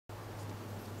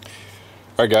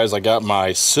Alright guys, I got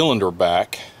my cylinder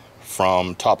back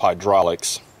from Top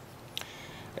Hydraulics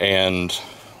and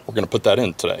we're going to put that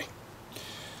in today.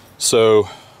 So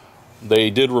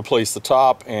they did replace the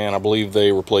top and I believe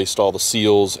they replaced all the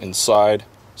seals inside,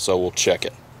 so we'll check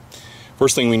it.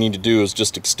 First thing we need to do is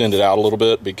just extend it out a little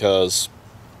bit because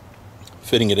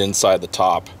fitting it inside the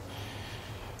top,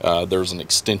 there's an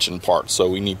extension part, so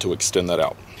we need to extend that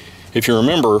out. If you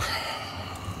remember,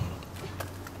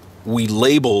 we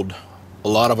labeled a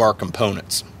lot of our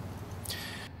components,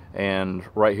 and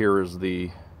right here is the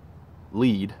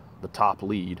lead, the top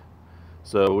lead.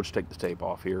 So we'll just take the tape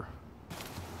off here.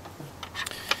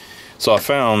 So I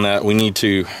found that we need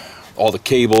to, all the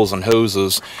cables and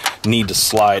hoses need to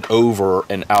slide over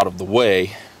and out of the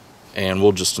way, and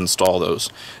we'll just install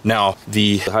those. Now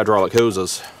the hydraulic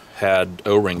hoses had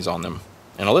O-rings on them,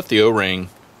 and I left the O-ring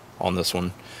on this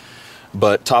one,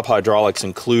 but Top Hydraulics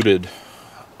included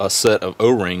a set of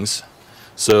O-rings.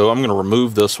 So I'm going to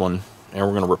remove this one and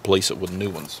we're going to replace it with new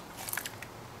ones.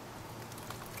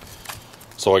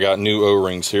 So I got new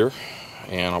O-rings here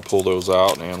and I'll pull those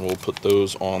out and we'll put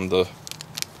those on the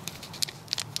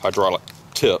hydraulic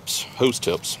tips, hose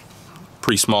tips.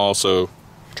 Pretty small, so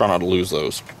try not to lose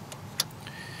those.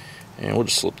 And we'll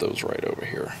just slip those right over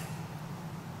here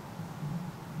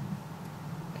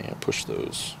and push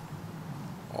those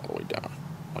all the way down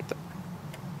like that.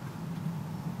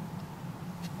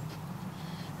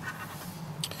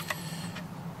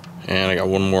 And I got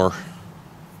one more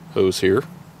hose here.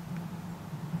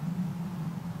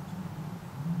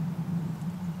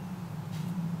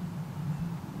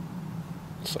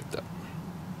 Just like that.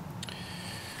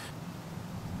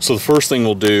 So the first thing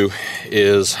we'll do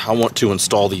is I want to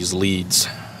install these leads,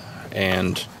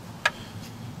 and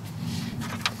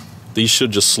these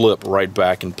should just slip right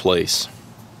back in place.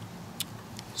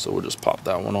 So we'll just pop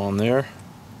that one on there.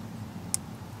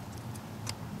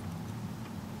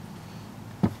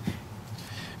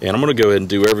 And I'm going to go ahead and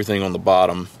do everything on the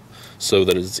bottom so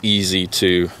that it's easy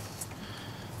to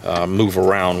move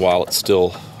around while it's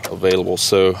still available.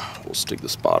 So we'll stick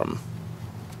this bottom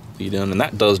lead in, and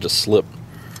that does just slip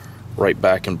right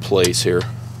back in place here.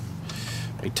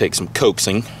 We take some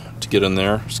coaxing to get in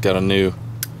there. It's got a new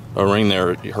O-ring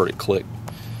there. You heard it click.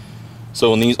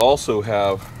 So, and these also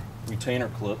have retainer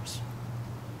clips.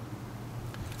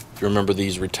 If you remember,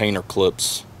 these retainer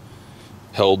clips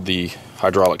held the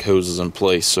hydraulic hoses in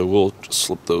place, so we'll just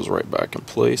slip those right back in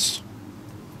place.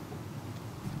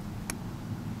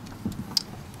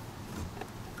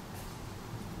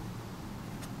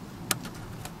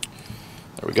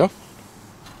 There we go.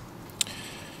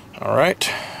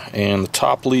 Alright, and the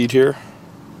top lead here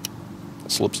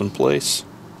slips in place.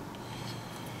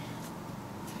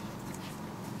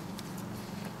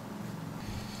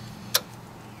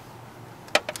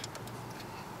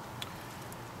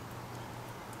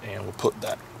 And we'll put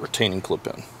that retaining clip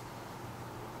in.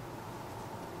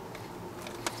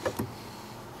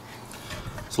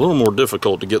 It's a little more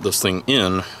difficult to get this thing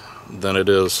in than it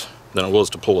was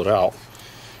to pull it out,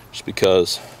 just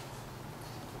because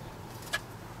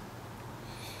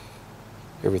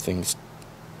everything's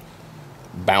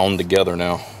bound together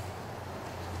now.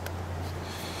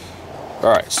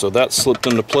 Alright, so that slipped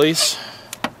into place.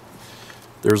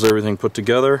 There's everything put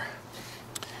together.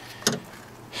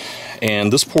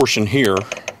 And this portion here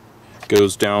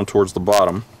goes down towards the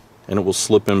bottom, and it will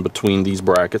slip in between these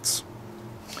brackets.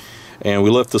 And we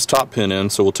left this top pin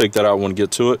in, so we'll take that out when we get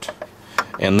to it.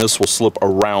 And this will slip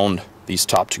around these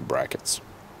top two brackets.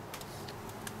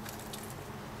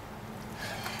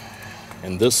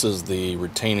 And this is the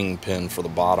retaining pin for the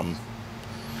bottom.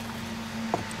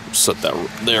 Set that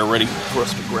there ready for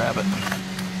us to grab it.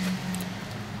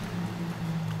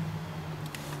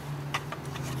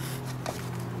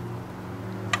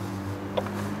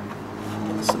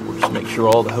 So we'll just make sure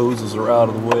all the hoses are out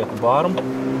of the way at the bottom.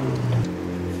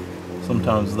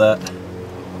 Sometimes that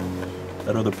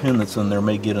other pin that's in there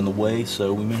may get in the way,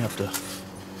 so we may have to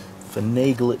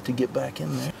finagle it to get back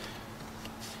in there.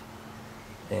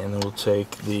 And then we'll take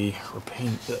the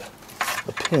pin,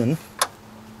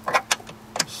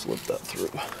 slip that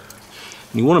through.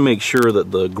 And you want to make sure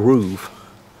that the groove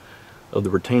of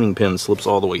the retaining pin slips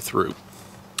all the way through.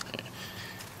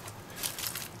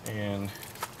 And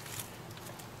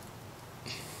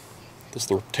this is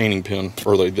the retaining pin,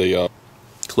 or the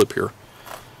clip here.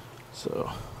 So,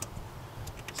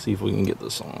 let's see if we can get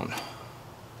this on.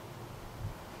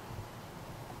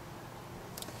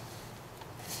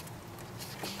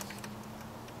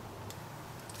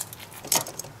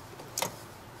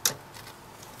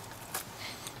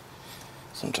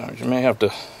 Sometimes you may have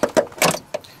to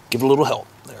give it a little help.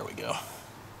 There we go.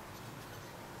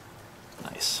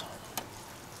 Nice.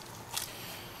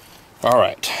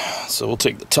 Alright, so we'll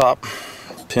take the top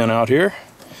pin out here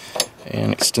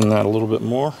and extend that a little bit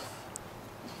more.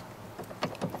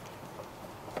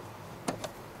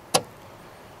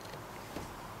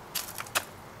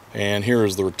 And here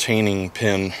is the retaining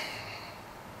pin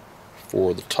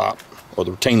for the top, or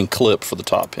the retaining clip for the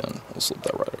top pin. We'll slip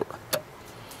that right over.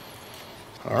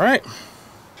 Alright,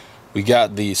 we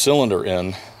got the cylinder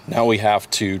in. Now we have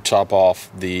to top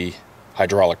off the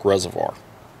hydraulic reservoir.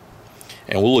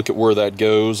 And we'll look at where that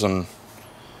goes and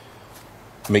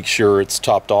make sure it's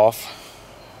topped off.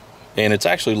 And it's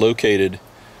actually located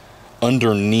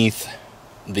underneath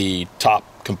the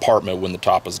top compartment when the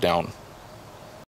top is down